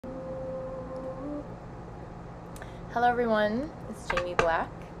Hello everyone, it's Jaime Black.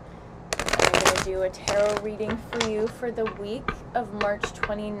 I'm going to do a tarot reading for you for the week of March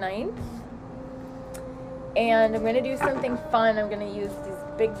 29th. And I'm going to do something fun. I'm going to use these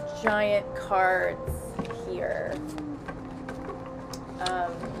big giant cards here.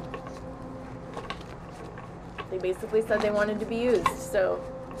 They basically said they wanted to be used, so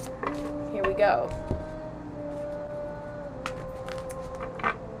here we go.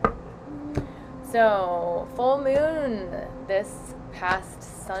 So, full moon this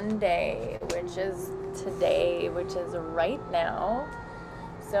past Sunday, which is today, which is right now.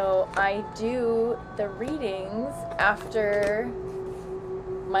 So I do the readings after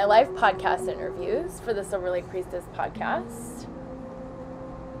my live podcast interviews for the Silverlake Priestess Podcast.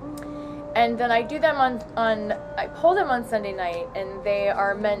 And then I do them I pull them on Sunday night, and they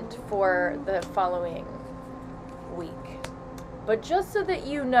are meant for the following week. But just so that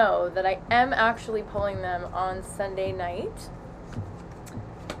you know that I am actually pulling them on Sunday night,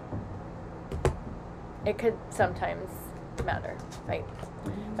 it could sometimes matter, right?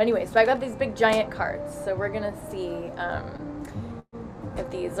 But anyway, so I got these big giant cards, so we're going to see if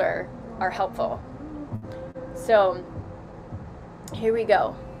these are helpful. So, here we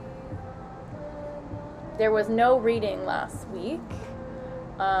go. There was no reading last week.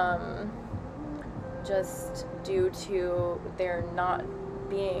 Just due to there not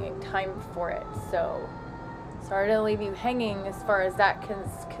being time for it. So sorry to leave you hanging as far as that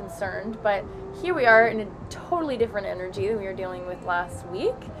is concerned, but here we are in a totally different energy than we were dealing with last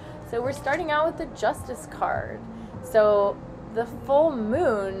week. So we're starting out with the Justice card. So the full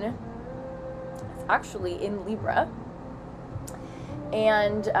moon is actually in Libra,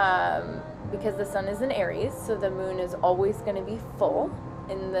 and because the sun is in Aries, so the moon is always going to be full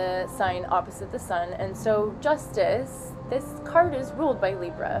in the sign opposite the sun. And so Justice, this card is ruled by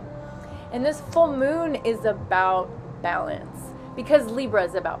Libra, and this full moon is about balance, because Libra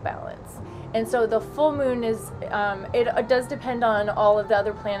is about balance. And so the full moon is it does depend on all of the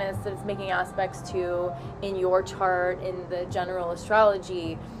other planets that it's making aspects to in your chart, in the general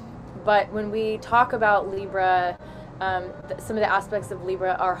astrology. But when we talk about Libra, some of the aspects of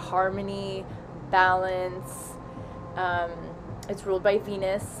Libra are harmony, balance. It's ruled by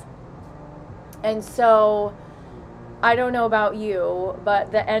Venus. And so, I don't know about you,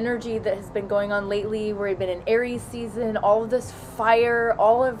 but the energy that has been going on lately, where we've been in Aries season, all of this fire,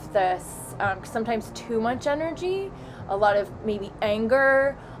 all of this, sometimes too much energy, a lot of maybe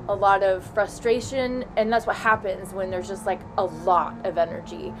anger, a lot of frustration, and that's what happens when there's just like a lot of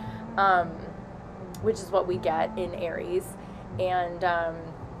energy, which is what we get in Aries. And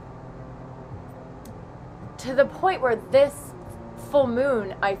to the point where this full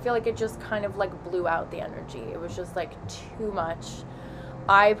moon, I feel like it just kind of like blew out the energy. It was just like too much.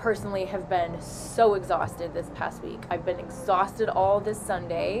 I personally have been so exhausted this past week. I've been exhausted all this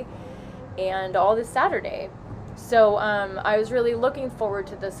Sunday and all this Saturday. So I was really looking forward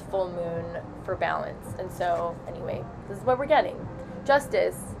to this full moon for balance. And so anyway, this is what we're getting.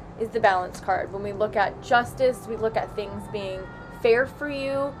 Justice is the balance card. When we look at justice, we look at things being fair for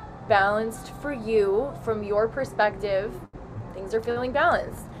you, balanced for you from your perspective. Things are feeling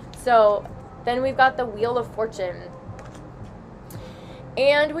balanced. So then we've got the Wheel of Fortune,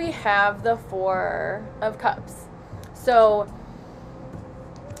 and we have the Four of Cups. So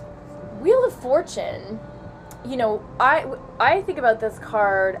Wheel of Fortune, you know, I think about this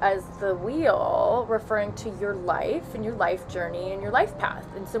card as the wheel referring to your life and your life journey and your life path.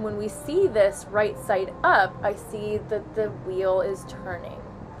 And so when we see this right side up, I see that the wheel is turning.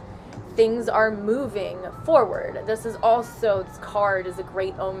 Things are moving forward. This card is a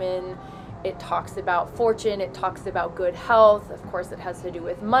great omen. It talks about fortune. It talks about good health. Of course, it has to do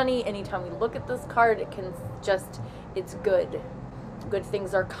with money. Anytime we look at this card, it's good. Good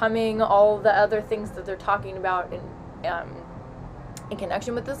things are coming. All the other things that they're talking about in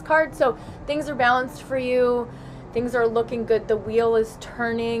connection with this card. So things are balanced for you. Things are looking good. The wheel is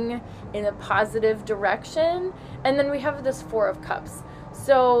turning in a positive direction. And then we have this Four of Cups.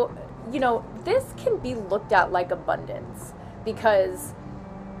 So, you know, this can be looked at like abundance, because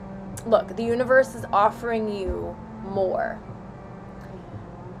look, the universe is offering you more,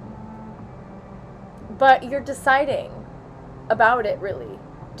 but you're deciding about it, really.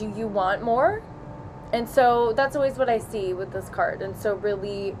 Do you want more? And so that's always what I see with this card. And so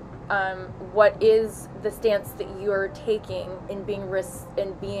really, what is the stance that you're taking in being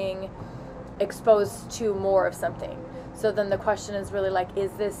exposed to more of something? So then the question is really like,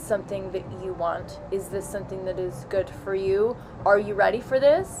 is this something that you want? Is this something that is good for you? Are you ready for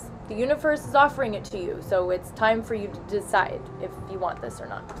this? The universe is offering it to you, so it's time for you to decide if you want this or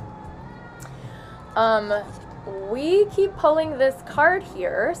not. we keep pulling this card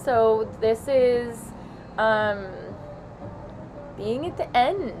here. So this is being at the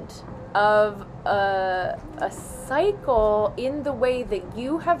end of a cycle in the way that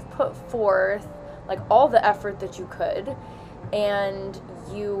you have put forth like all the effort that you could, and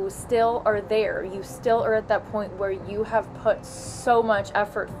you still are there. You still are at that point where you have put so much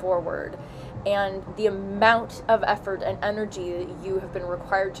effort forward, and the amount of effort and energy that you have been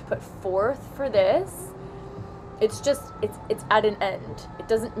required to put forth for this, it's at an end. It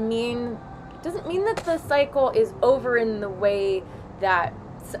doesn't mean that the cycle is over in the way that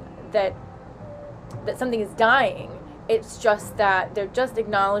something is dying. It's just that they're just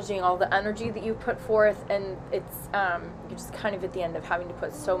acknowledging all the energy that you put forth, and it's you're just kind of at the end of having to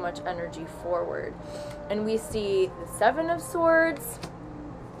put so much energy forward. And we see the Seven of Swords,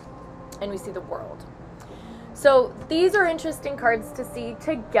 and we see the World. So these are interesting cards to see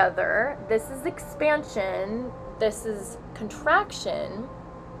together. This is expansion, this is contraction,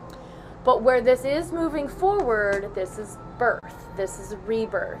 but where this is moving forward, this is birth, this is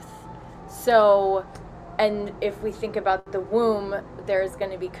rebirth. So, and if we think about the womb, there's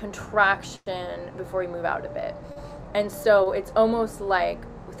going to be contraction before we move out of it. And so it's almost like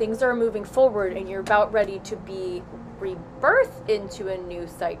things are moving forward and you're about ready to be rebirthed into a new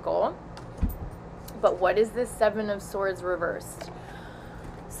cycle. But what is this Seven of Swords reversed?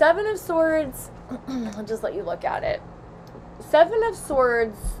 Seven of Swords, I'll just let you look at it. Seven of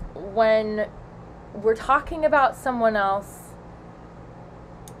Swords, when we're talking about someone else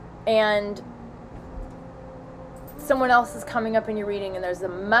and someone else is coming up in your reading and there's a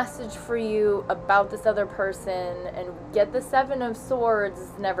message for you about this other person, and get the Seven of Swords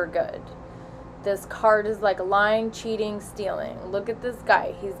is never good. This card is like lying, cheating, stealing. Look at this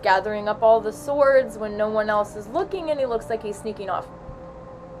guy. He's gathering up all the swords when no one else is looking, and he looks like he's sneaking off.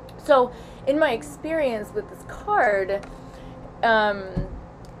 So in my experience with this card,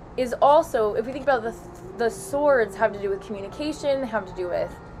 is also, if we think about the swords have to do with communication, have to do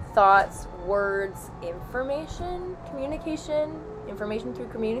with thoughts, words, information, communication, information through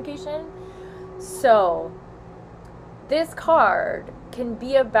communication. So this card can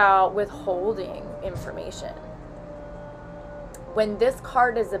be about withholding information. When this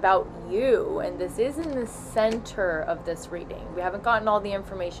card is about you, and this is in the center of this reading, we haven't gotten all the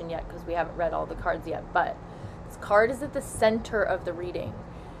information yet because we haven't read all the cards yet, but this card is at the center of the reading.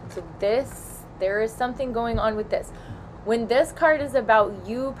 So there is something going on with this. When this card is about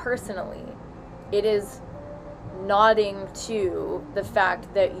you personally, it is nodding to the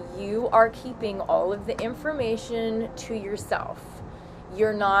fact that you are keeping all of the information to yourself.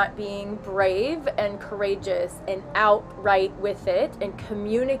 You're not being brave and courageous and outright with it and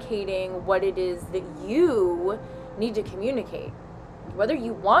communicating what it is that you need to communicate. Whether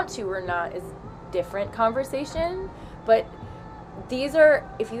you want to or not is a different conversation, but these are,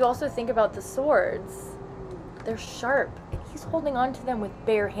 if you also think about the swords, they're sharp, and he's holding on to them with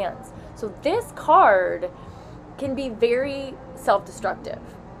bare hands. So this card can be very self-destructive,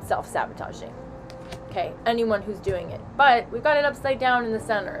 self-sabotaging. Okay, anyone who's doing it. But we've got it upside down in the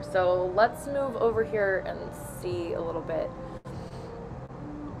center. So let's move over here and see a little bit.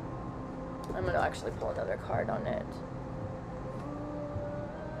 I'm going to actually pull another card on it.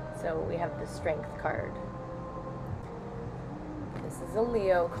 So we have the Strength card. This is a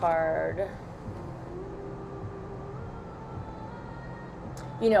Leo card.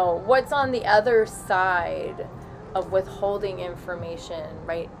 You know, what's on the other side of withholding information,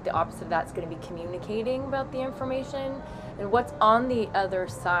 right? The opposite of that's going to be communicating about the information. And what's on the other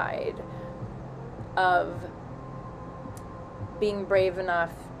side of being brave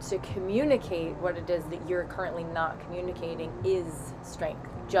enough to communicate what it is that you're currently not communicating is strength.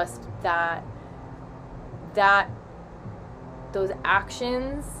 Just that those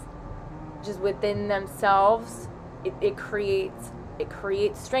actions just within themselves, it creates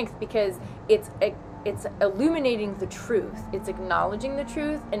strength, because it's illuminating the truth, it's acknowledging the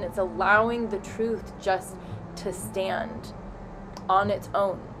truth, and it's allowing the truth just to stand on its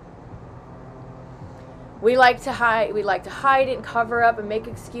own. We like to hide it and cover up and make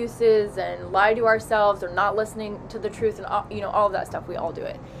excuses and lie to ourselves, or not listening to the truth, and all of that stuff. We all do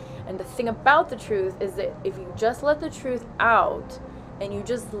it. And the thing about the truth is that if you just let the truth out and you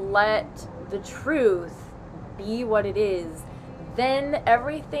just let the truth be what it is, then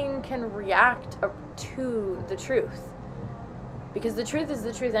everything can react to the truth, because the truth is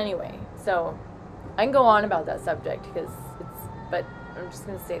the truth anyway. So I can go on about that subject but I'm just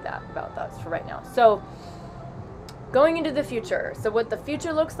going to say that about that for right now. So going into the future. So what the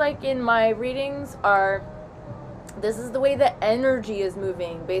future looks like in my readings are This is the way the energy is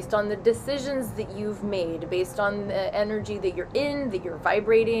moving based on the decisions that you've made, based on the energy that you're in, that you're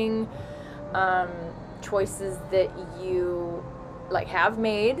vibrating, choices that you like have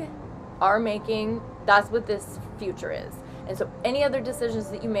made, are making. That's what this future is. And so any other decisions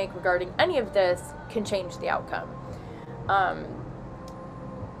that you make regarding any of this can change the outcome.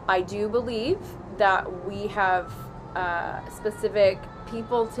 I do believe that we have specific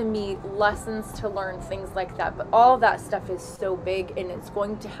people to meet, lessons to learn, things like that. But all that stuff is so big, and it's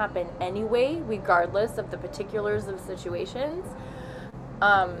going to happen anyway, regardless of the particulars of situations.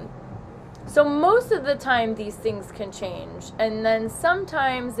 So most of the time, these things can change. And then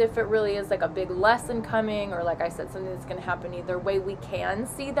sometimes, if it really is like a big lesson coming, or like I said, something that's going to happen either way, we can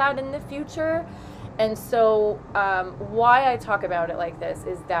see that in the future. And so why I talk about it like this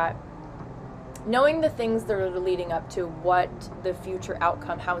is that knowing the things that are leading up to what the future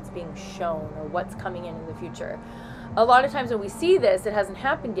outcome, how it's being shown, or what's coming in the future. A lot of times when we see this, it hasn't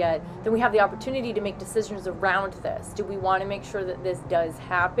happened yet, then we have the opportunity to make decisions around this. Do we want to make sure that this does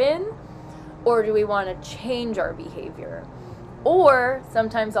happen? Or do we want to change our behavior? Or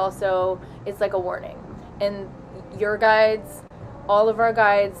sometimes also it's like a warning. And your guides, all of our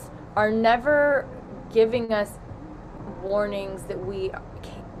guides, are never giving us warnings that we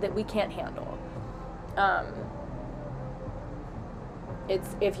can't handle.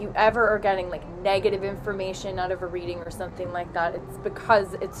 It's if you ever are getting like negative information out of a reading or something like that, it's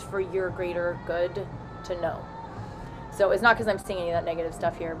because it's for your greater good to know. So it's not because I'm seeing any of that negative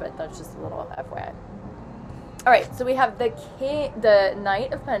stuff here, but that's just a little FYI. All right, so we have the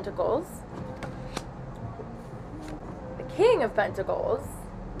Knight of Pentacles, the King of Pentacles,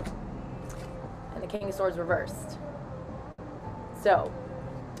 and the King of Swords reversed. So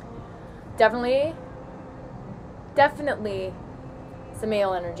definitely some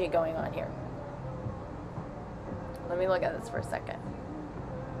male energy going on here. Let me look at this for a second.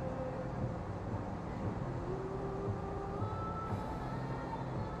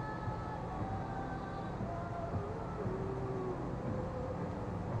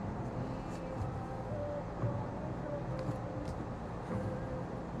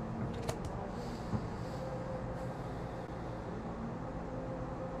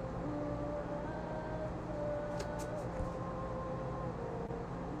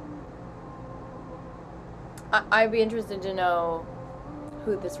 I'd be interested to know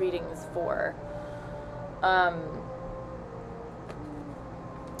who this reading is for.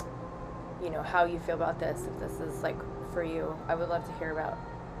 You know, how you feel about this, if this is like for you. I would love to hear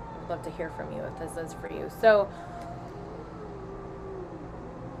from you if this is for you. So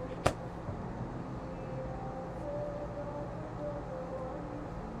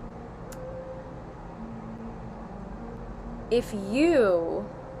if you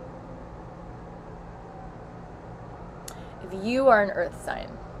are an earth sign,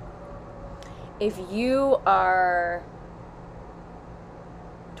 if you are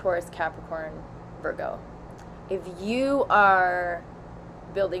Taurus, Capricorn, Virgo, if you are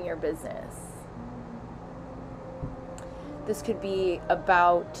building your business, this could be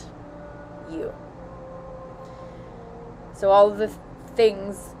about you. So all of the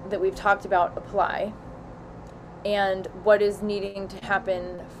things that we've talked about apply, and what is needing to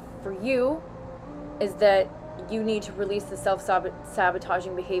happen for you is that you need to release the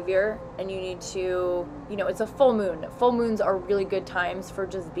self-sabotaging behavior, and you need to, you know, it's a full moon. Full moons are really good times for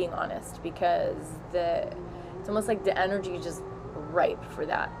just being honest, because it's almost like the energy is just ripe for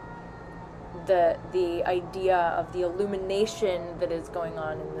that. The idea of the illumination that is going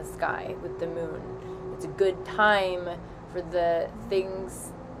on in the sky with the moon. It's a good time for the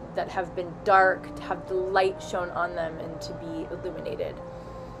things that have been dark to have the light shown on them and to be illuminated.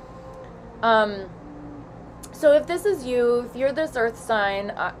 So if this is you, if you're this earth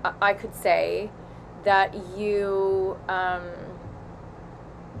sign, I could say that you,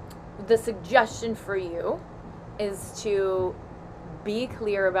 the suggestion for you is to be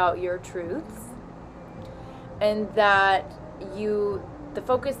clear about your truths, and that the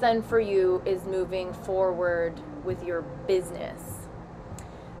focus then for you is moving forward with your business.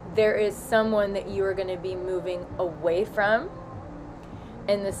 There is someone that you are going to be moving away from,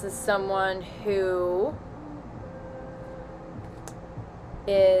 and this is someone who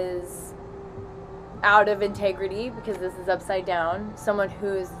is out of integrity, because this is upside down. Someone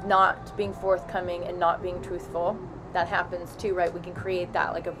who's not being forthcoming and not being truthful. That happens too, right? We can create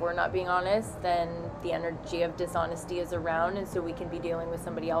that. Like if we're not being honest, then the energy of dishonesty is around, and so we can be dealing with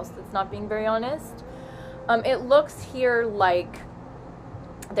somebody else that's not being very honest. It looks here like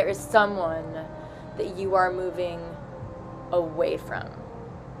there is someone that you are moving away from.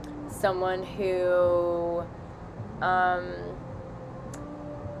 Someone who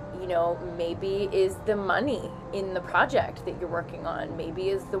You know, maybe is the money in the project that you're working on. Maybe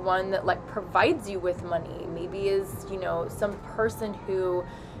is the one that like provides you with money. Maybe is, you know, some person who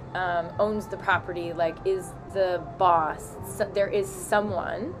owns the property, like is the boss. So there is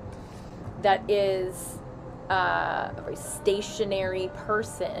someone that is a very stationary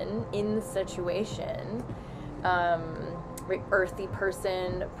person in the situation, very earthy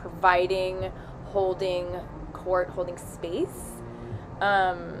person, providing, holding court, holding space.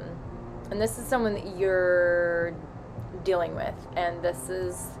 And this is someone that you're dealing with, and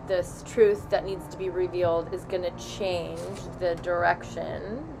this truth that needs to be revealed is going to change the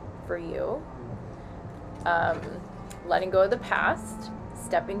direction for you. Letting go of the past,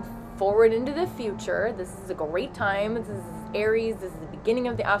 stepping forward into the future. This is a great time. This is Aries. This is the beginning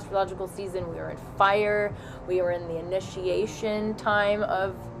of the astrological season. We are in fire. We are in the initiation time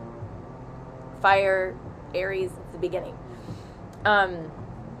of fire. Aries, it's the beginning.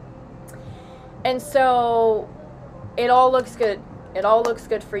 And so it all looks good. It all looks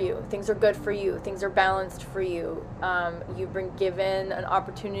good for you. Things are good for you. Things are balanced for you. You've been given an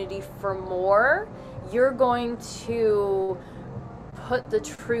opportunity for more. You're going to put the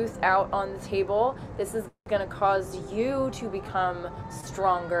truth out on the table. This is going to cause you to become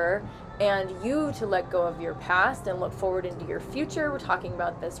stronger and you to let go of your past and look forward into your future. We're talking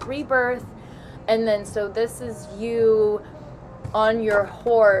about this rebirth. And then, so this is you on your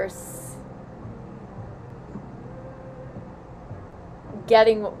horse,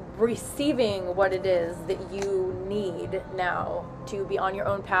 receiving what it is that you need now to be on your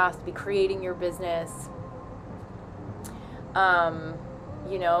own path, be creating your business.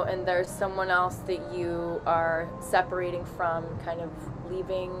 You know, and there's someone else that you are separating from, kind of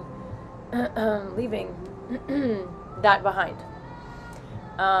leaving that behind.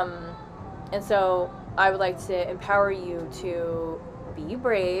 And so I would like to empower you to be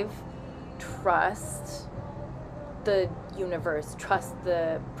brave, trust the universe, trust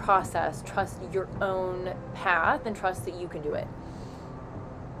the process, trust your own path, and trust that you can do it.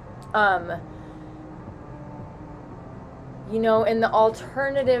 You know, in the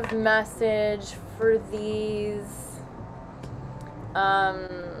alternative message for these,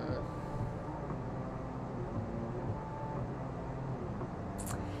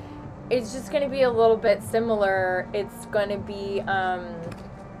 it's just going to be a little bit similar. It's going to be,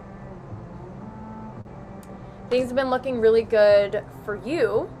 things have been looking really good for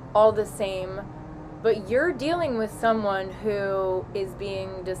you, all the same, but you're dealing with someone who is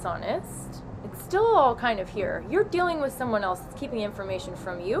being dishonest. It's still all kind of here. You're dealing with someone else that's keeping information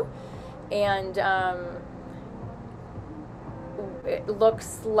from you, and it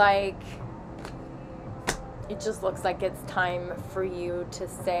just looks like it's time for you to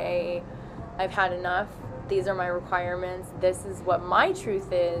say, I've had enough. These are my requirements. This is what my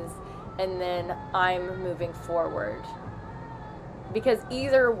truth is. And then I'm moving forward. Because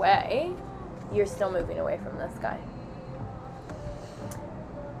either way, you're still moving away from this guy.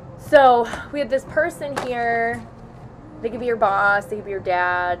 So we have this person here. They could be your boss, they could be your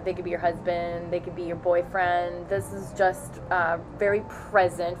dad, they could be your husband, they could be your boyfriend. This is just very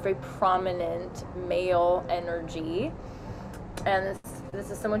present, very prominent male energy. And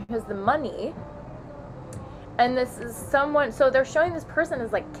this is someone who has the money. And this is someone, so they're showing this person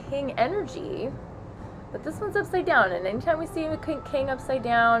as like king energy, but this one's upside down. And anytime we see a king upside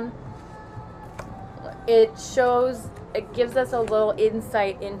down, it gives us a little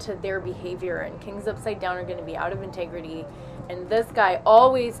insight into their behavior. And kings upside down are going to be out of integrity. And this guy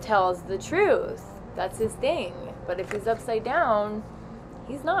always tells the truth. That's his thing. But if he's upside down,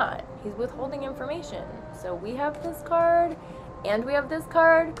 he's not. He's withholding information. So we have this card and we have this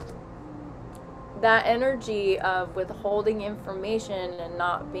card. That energy of withholding information and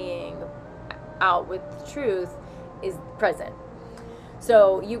not being out with the truth is present.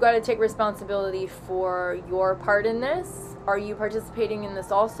 So you got to take responsibility for your part in this. Are you participating in this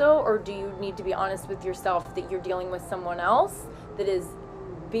also? Or do you need to be honest with yourself that you're dealing with someone else that is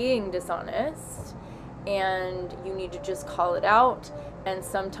being dishonest, and you need to just call it out? And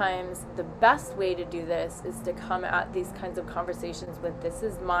sometimes the best way to do this is to come at these kinds of conversations with, this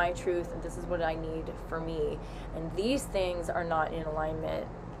is my truth and this is what I need for me. And these things are not in alignment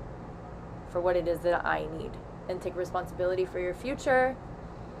for what it is that I need. And take responsibility for your future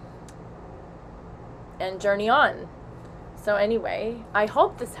and journey on. So anyway, I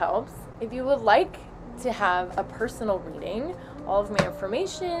hope this helps. If you would like to have a personal reading, all of my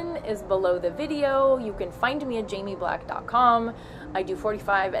information is below the video. You can find me at jaimeblack.com. I do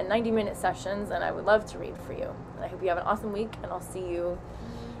 45 and 90-minute sessions, and I would love to read for you. And I hope you have an awesome week, and I'll see you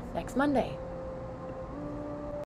next Monday.